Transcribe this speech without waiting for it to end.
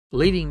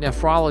Leading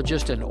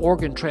nephrologist and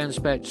organ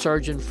transplant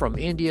surgeon from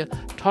India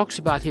talks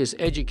about his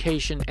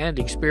education and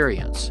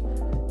experience.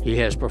 He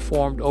has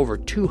performed over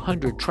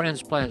 200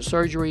 transplant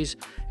surgeries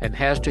and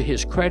has to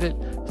his credit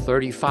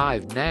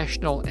 35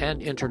 national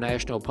and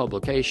international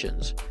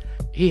publications.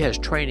 He has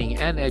training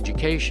and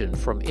education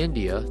from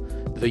India,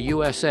 the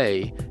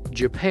USA,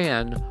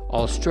 Japan,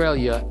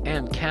 Australia,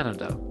 and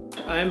Canada.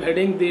 I am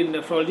heading the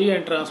Nephrology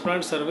and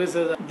Transplant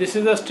Services. This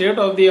is a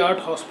state-of-the-art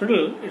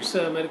hospital. It's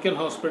an American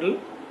hospital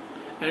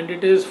and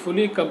it is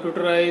fully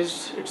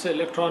computerized. It's an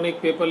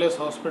electronic paperless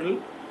hospital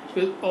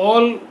with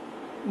all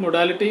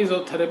modalities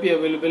of therapy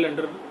available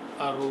under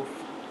our roof.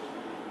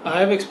 I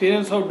have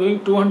experience of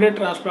doing 200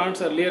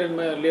 transplants earlier in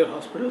my earlier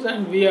hospitals,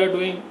 and we are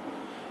doing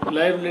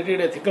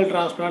life-related ethical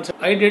transplants.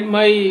 I did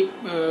my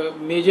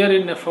major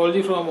in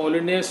nephrology from All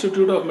India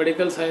Institute of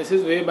Medical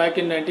Sciences way back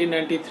in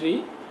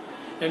 1993,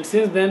 and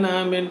since then I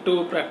am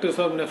into practice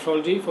of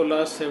nephrology for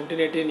last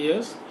 17-18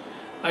 years.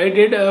 I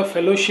did a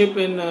fellowship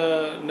in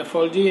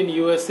nephrology in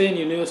USA in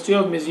University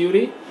of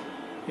Missouri,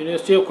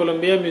 University of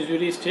Columbia,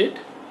 Missouri State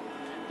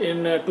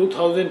in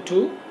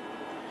 2002,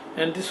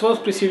 and this was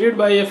preceded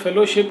by a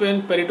fellowship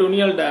in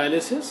peritoneal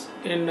dialysis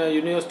in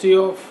University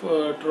of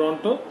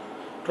Toronto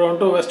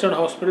Western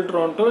Hospital,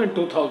 Toronto in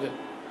 2000.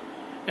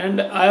 And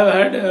I have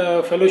had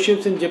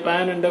fellowships in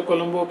Japan under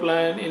Colombo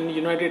Plan, in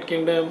United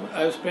Kingdom.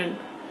 I have spent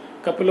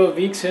a couple of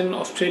weeks in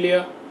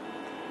Australia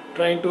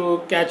trying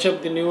to catch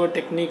up the newer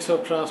techniques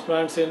of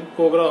transplants in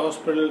Kogra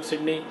Hospital,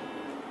 Sydney.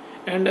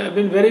 And I have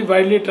been very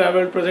widely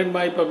traveled, present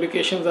my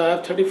publications. I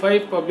have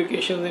 35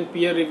 publications in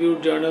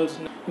peer-reviewed journals,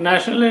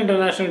 national and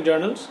international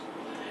journals.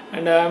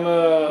 And I am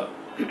a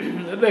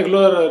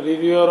regular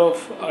reviewer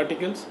of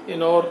articles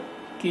in our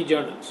key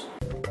journals.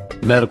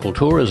 Medical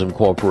Tourism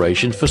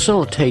Corporation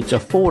facilitates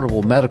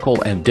affordable medical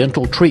and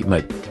dental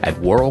treatment at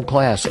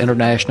world-class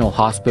international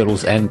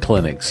hospitals and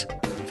clinics.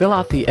 Fill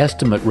out the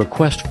estimate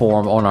request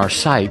form on our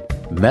site,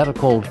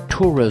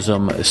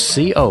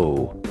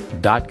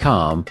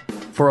 medicaltourismco.com,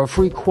 for a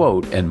free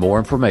quote and more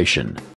information.